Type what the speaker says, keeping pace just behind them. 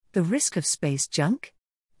The risk of space junk?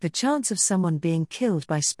 The chance of someone being killed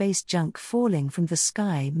by space junk falling from the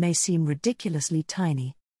sky may seem ridiculously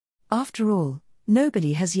tiny. After all,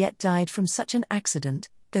 nobody has yet died from such an accident,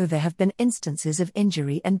 though there have been instances of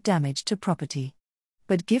injury and damage to property.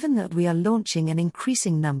 But given that we are launching an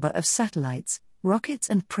increasing number of satellites, rockets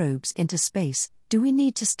and probes into space, do we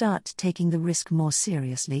need to start taking the risk more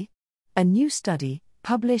seriously? A new study,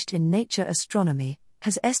 published in Nature Astronomy,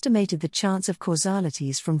 has estimated the chance of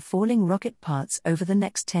causalities from falling rocket parts over the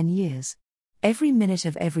next 10 years. Every minute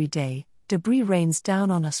of every day, debris rains down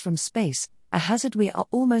on us from space, a hazard we are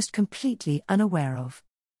almost completely unaware of.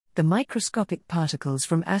 The microscopic particles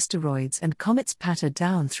from asteroids and comets patter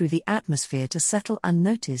down through the atmosphere to settle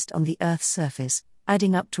unnoticed on the Earth's surface,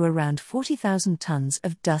 adding up to around 40,000 tons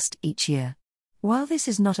of dust each year. While this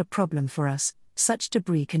is not a problem for us, such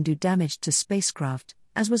debris can do damage to spacecraft,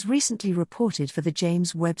 as was recently reported for the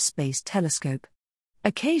James Webb Space Telescope.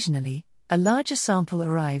 Occasionally, a larger sample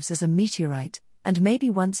arrives as a meteorite, and maybe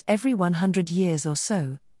once every 100 years or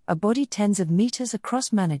so, a body tens of meters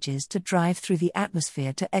across manages to drive through the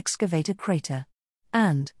atmosphere to excavate a crater.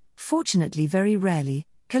 And, fortunately very rarely,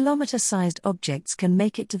 kilometer-sized objects can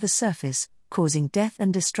make it to the surface, causing death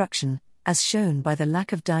and destruction, as shown by the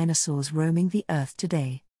lack of dinosaurs roaming the Earth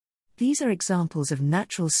today. These are examples of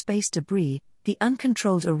natural space debris, the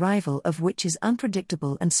uncontrolled arrival of which is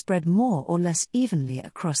unpredictable and spread more or less evenly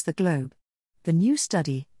across the globe. The new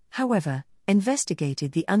study, however,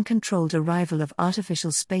 investigated the uncontrolled arrival of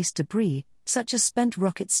artificial space debris, such as spent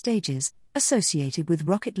rocket stages, associated with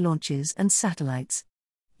rocket launches and satellites.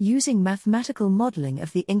 Using mathematical modeling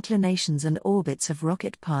of the inclinations and orbits of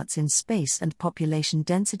rocket parts in space and population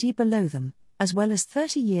density below them, as well as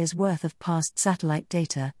 30 years' worth of past satellite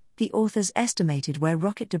data, the authors estimated where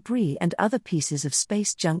rocket debris and other pieces of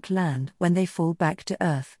space junk land when they fall back to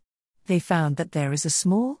Earth. They found that there is a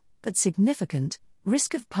small, but significant,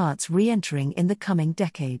 risk of parts re-entering in the coming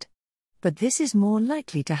decade. But this is more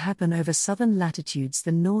likely to happen over southern latitudes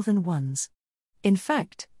than northern ones. In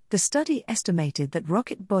fact, the study estimated that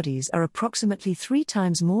rocket bodies are approximately 3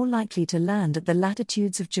 times more likely to land at the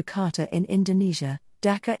latitudes of Jakarta in Indonesia,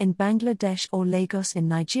 Dhaka in Bangladesh or Lagos in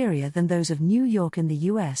Nigeria than those of New York in the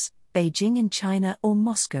US, Beijing in China or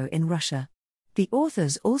Moscow in Russia. The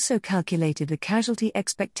authors also calculated the casualty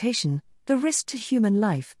expectation, the risk to human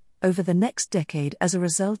life, over the next decade as a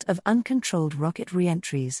result of uncontrolled rocket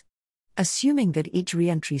re-entries. Assuming that each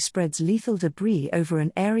re-entry spreads lethal debris over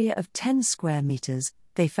an area of 10 square meters,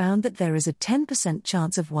 they found that there is a 10%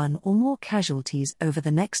 chance of 1 or more casualties over the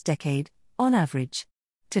next decade, on average.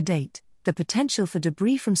 To date, the potential for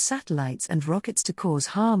debris from satellites and rockets to cause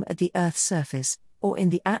harm at the Earth's surface, or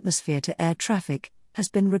in the atmosphere to air traffic, has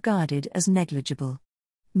been regarded as negligible.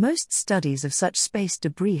 Most studies of such space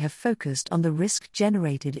debris have focused on the risk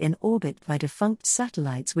generated in orbit by defunct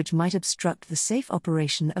satellites which might obstruct the safe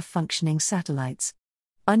operation of functioning satellites.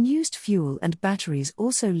 Unused fuel and batteries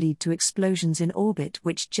also lead to explosions in orbit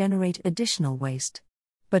which generate additional waste.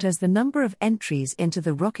 But as the number of entries into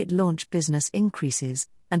the rocket launch business increases,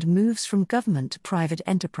 and moves from government to private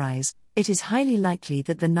enterprise, it is highly likely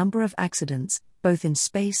that the number of accidents, both in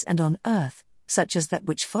space and on Earth, such as that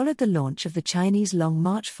which followed the launch of the Chinese Long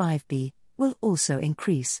March 5B, will also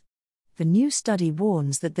increase. The new study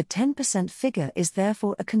warns that the 10% figure is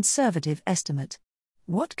therefore a conservative estimate.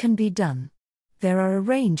 What can be done? There are a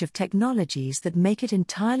range of technologies that make it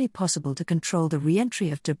entirely possible to control the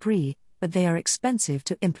re-entry of debris, but they are expensive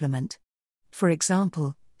to implement. For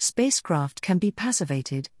example, spacecraft can be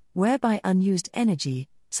passivated, whereby unused energy,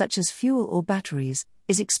 such as fuel or batteries,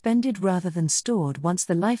 is expended rather than stored once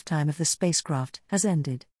the lifetime of the spacecraft has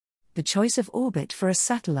ended. The choice of orbit for a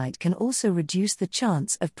satellite can also reduce the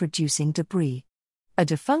chance of producing debris. A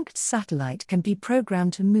defunct satellite can be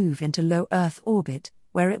programmed to move into low Earth orbit,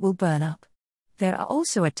 where it will burn up. There are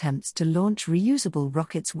also attempts to launch reusable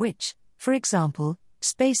rockets which, for example,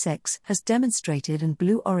 SpaceX has demonstrated and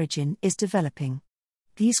Blue Origin is developing.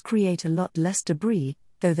 These create a lot less debris,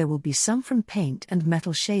 though there will be some from paint and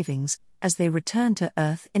metal shavings, as they return to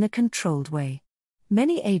Earth in a controlled way.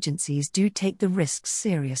 Many agencies do take the risks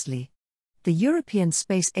seriously. The European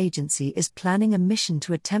Space Agency is planning a mission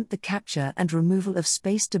to attempt the capture and removal of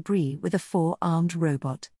space debris with a 4-armed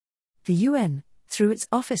robot. The UN, through its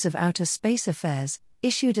Office of Outer Space Affairs,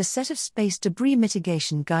 issued a set of space debris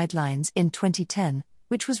mitigation guidelines in 2010,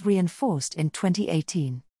 which was reinforced in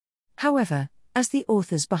 2018. However, as the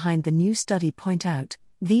authors behind the new study point out,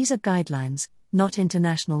 these are guidelines, not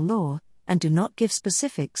international law, and do not give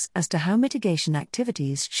specifics as to how mitigation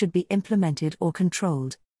activities should be implemented or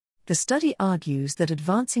controlled. The study argues that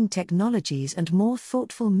advancing technologies and more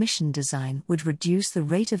thoughtful mission design would reduce the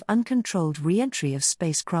rate of uncontrolled re-entry of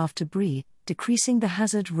spacecraft debris, decreasing the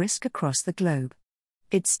hazard risk across the globe.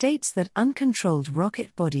 It states that uncontrolled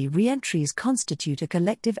rocket body re-entries constitute a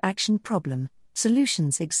collective action problem.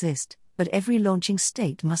 Solutions exist, but every launching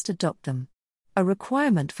state must adopt them. A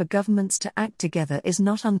requirement for governments to act together is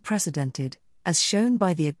not unprecedented, as shown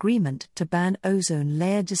by the agreement to ban ozone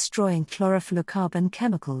layer-destroying chlorofluorocarbon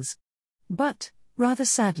chemicals. But, rather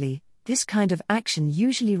sadly, this kind of action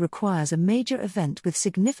usually requires a major event with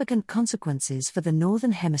significant consequences for the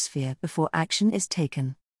Northern Hemisphere before action is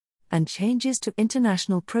taken. And changes to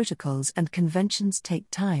international protocols and conventions take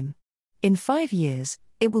time. In 5 years,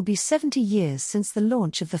 it will be 70 years since the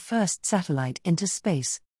launch of the first satellite into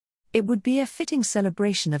space. It would be a fitting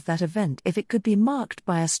celebration of that event if it could be marked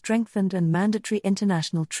by a strengthened and mandatory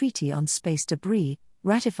international treaty on space debris,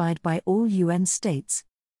 ratified by all UN states.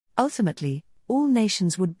 Ultimately, all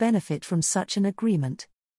nations would benefit from such an agreement.